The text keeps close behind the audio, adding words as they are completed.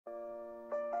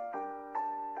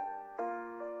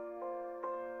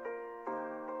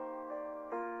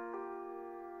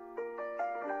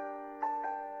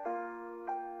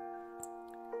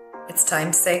It's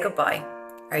time to say goodbye.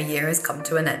 Our year has come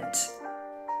to an end.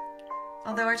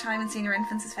 Although our time in senior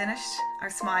infants is finished, our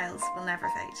smiles will never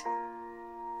fade.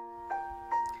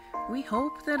 We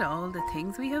hope that all the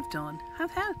things we have done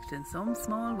have helped in some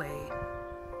small way.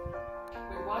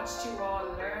 We watched you all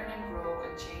learn and grow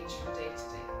and change from day to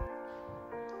day.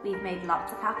 We've made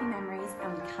lots of happy memories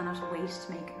and we cannot wait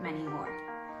to make many more.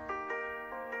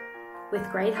 With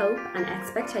great hope and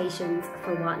expectations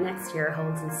for what next year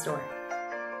holds in store.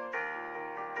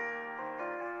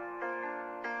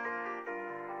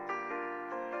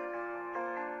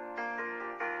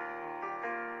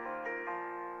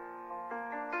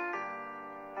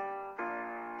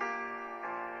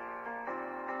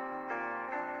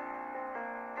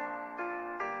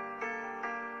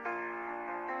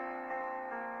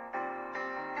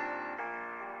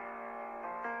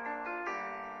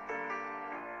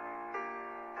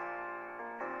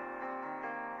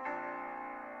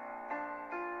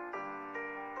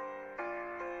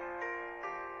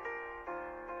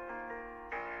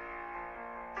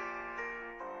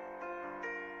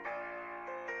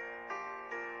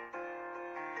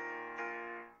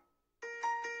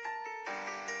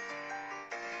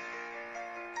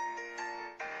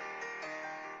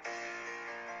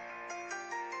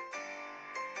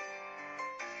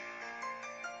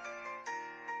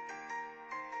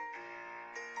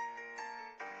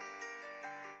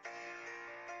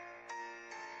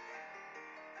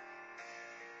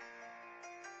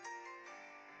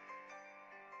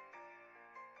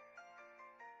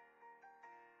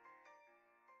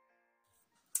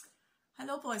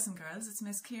 Hello boys and girls, it's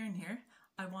Miss Kieran here.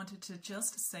 I wanted to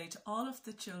just say to all of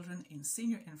the children in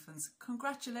senior infants,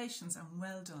 congratulations and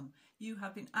well done. You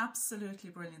have been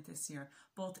absolutely brilliant this year,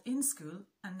 both in school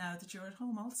and now that you're at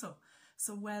home also.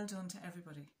 So well done to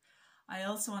everybody. I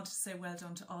also wanted to say well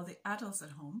done to all the adults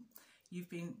at home. You've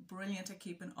been brilliant at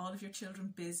keeping all of your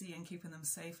children busy and keeping them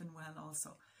safe and well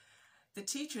also. The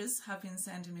teachers have been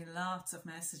sending me lots of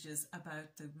messages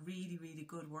about the really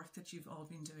good work that you've all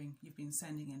been doing. You've been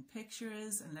sending in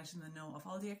pictures and letting them know of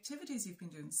all the activities you've been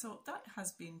doing. So that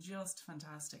has been just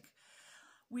fantastic.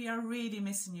 We are really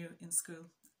missing you in school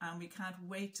and we can't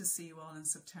wait to see you all in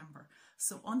September.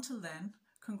 So until then,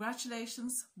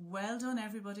 congratulations, well done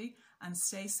everybody, and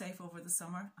stay safe over the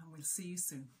summer, and we'll see you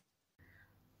soon.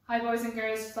 Hi boys and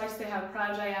girls, just like to say how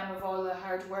proud I am of all the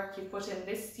hard work you put in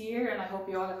this year, and I hope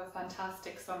you all have a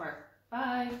fantastic summer.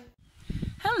 Bye!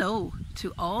 Hello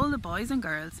to all the boys and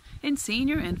girls in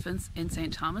senior infants in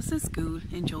St Thomas's School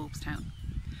in Jobestown.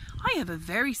 I have a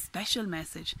very special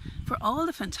message for all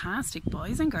the fantastic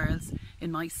boys and girls in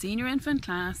my senior infant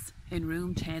class in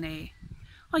room 10A.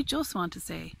 I just want to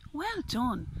say well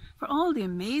done for all the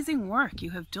amazing work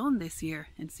you have done this year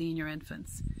in senior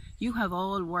infants. You have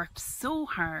all worked so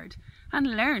hard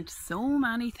and learnt so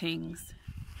many things.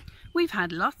 We've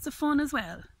had lots of fun as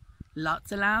well.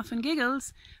 Lots of laugh and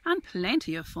giggles and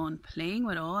plenty of fun playing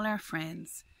with all our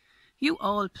friends. You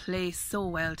all play so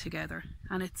well together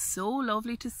and it's so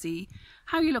lovely to see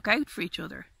how you look out for each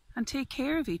other and take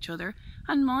care of each other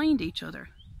and mind each other.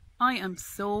 I am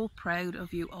so proud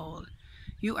of you all.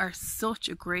 You are such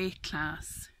a great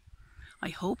class. I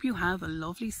hope you have a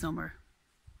lovely summer.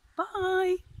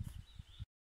 Bye!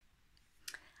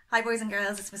 Hi boys and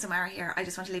girls, it's Miss O'Mara here. I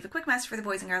just want to leave a quick message for the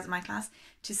boys and girls in my class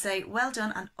to say well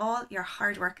done on all your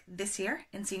hard work this year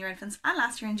in senior infants and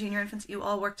last year in junior infants. You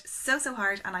all worked so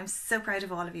hard and I'm so proud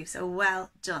of all of you. So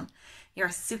well done. You're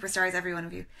superstars, every one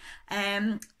of you.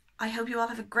 I hope you all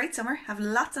have a great summer. Have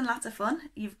lots and lots of fun.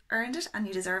 You've earned it and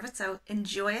you deserve it. So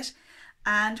enjoy it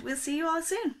and we'll see you all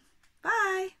soon.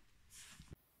 Bye.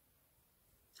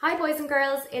 Hi boys and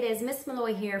girls, it is Miss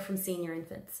Malloy here from Senior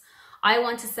Infants. I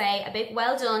want to say a big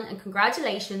well done and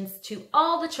congratulations to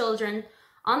all the children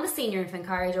on the Senior Infant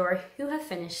Corridor who have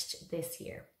finished this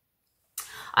year.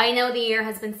 I know the year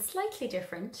has been slightly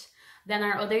different than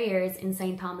our other years in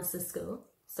St Thomas's School,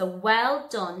 so well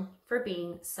done for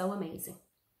being so amazing.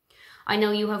 I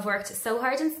know you have worked so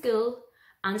hard in school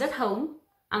and at home,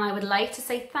 and I would like to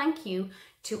say thank you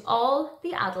to all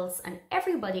the adults and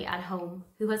everybody at home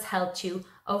who has helped you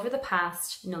over the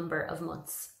past number of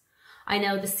months. I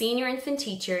know the senior infant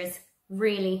teachers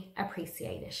really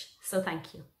appreciate it, so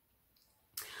thank you.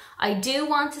 I do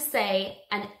want to say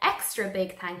an extra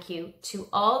big thank you to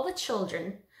all the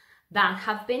children that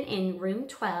have been in room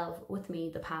 12 with me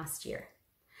the past year.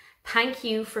 Thank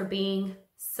you for being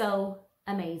so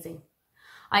amazing.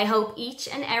 I hope each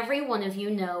and every one of you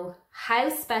know how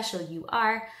special you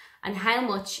are and how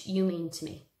much you mean to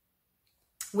me.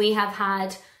 We have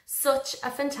had such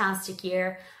a fantastic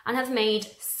year and have made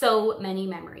so many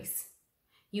memories.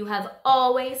 You have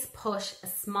always put a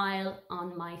smile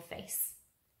on my face.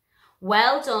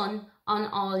 Well done on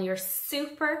all your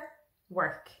super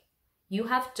work. You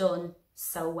have done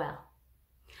so well.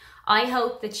 I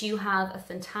hope that you have a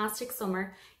fantastic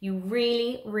summer. You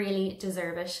really, really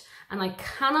deserve it. And I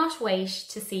cannot wait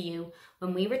to see you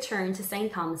when we return to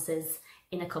St. Thomas's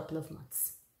in a couple of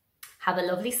months. Have a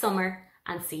lovely summer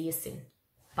and see you soon.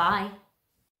 Bye.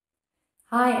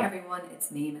 Hi everyone, it's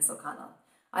me, Miss O'Connell.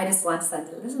 I just want to send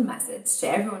a little message to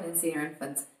everyone in senior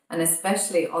infants and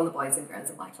especially all the boys and girls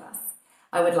in my class.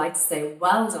 I would like to say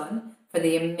well done for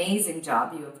the amazing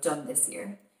job you have done this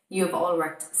year. You have all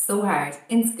worked so hard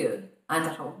in school and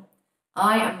at home.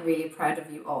 I am really proud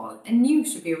of you all and you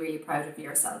should be really proud of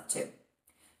yourself too.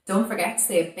 Don't forget to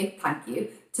say a big thank you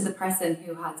to the person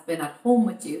who has been at home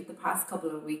with you the past couple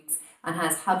of weeks and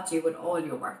has helped you with all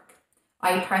your work.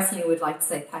 I personally would like to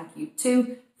say thank you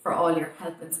too for all your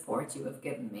help and support you have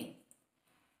given me.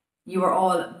 You are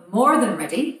all more than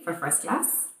ready for first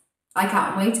class. I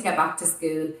can't wait to get back to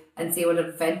school and see what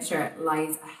adventure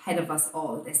lies ahead of us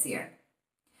all this year.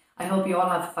 I hope you all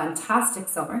have a fantastic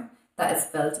summer that is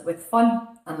filled with fun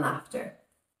and laughter.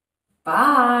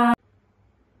 Bye!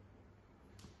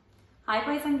 Hi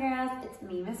boys and girls, it's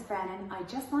me, Miss Brennan. I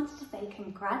just wanted to say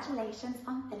congratulations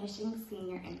on finishing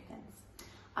senior infants.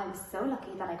 I was so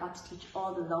lucky that I got to teach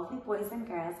all the lovely boys and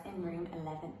girls in room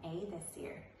 11A this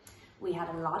year. We had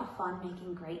a lot of fun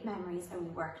making great memories and we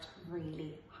worked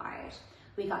really hard.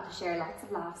 We got to share lots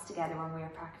of laughs together when we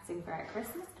were practicing for our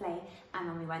Christmas play and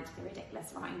when we went to the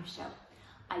Ridiculous Rhyme Show.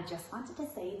 I just wanted to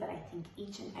say that I think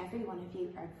each and every one of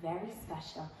you are very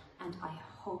special and I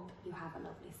hope you have a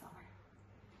lovely summer.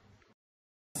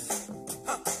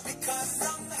 Because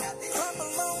I'm happy, clap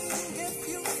along if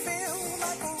you feel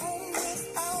like a room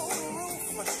without a roof.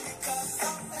 Because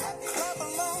I'm happy, clap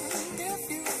along if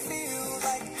you feel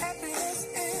like happiness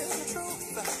is the truth.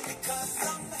 Because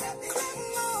I'm happy, clap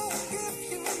along if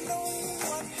you know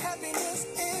what happiness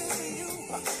is to you.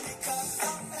 Because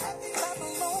I'm happy, clap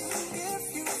along if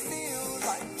you feel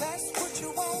like that's what you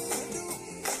want to do.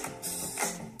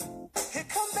 Here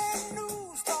come bad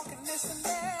news, talking this and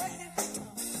that.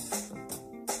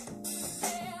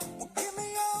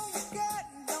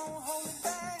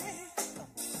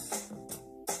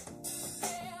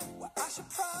 I should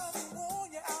probably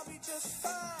warn you, I'll be just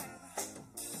fine.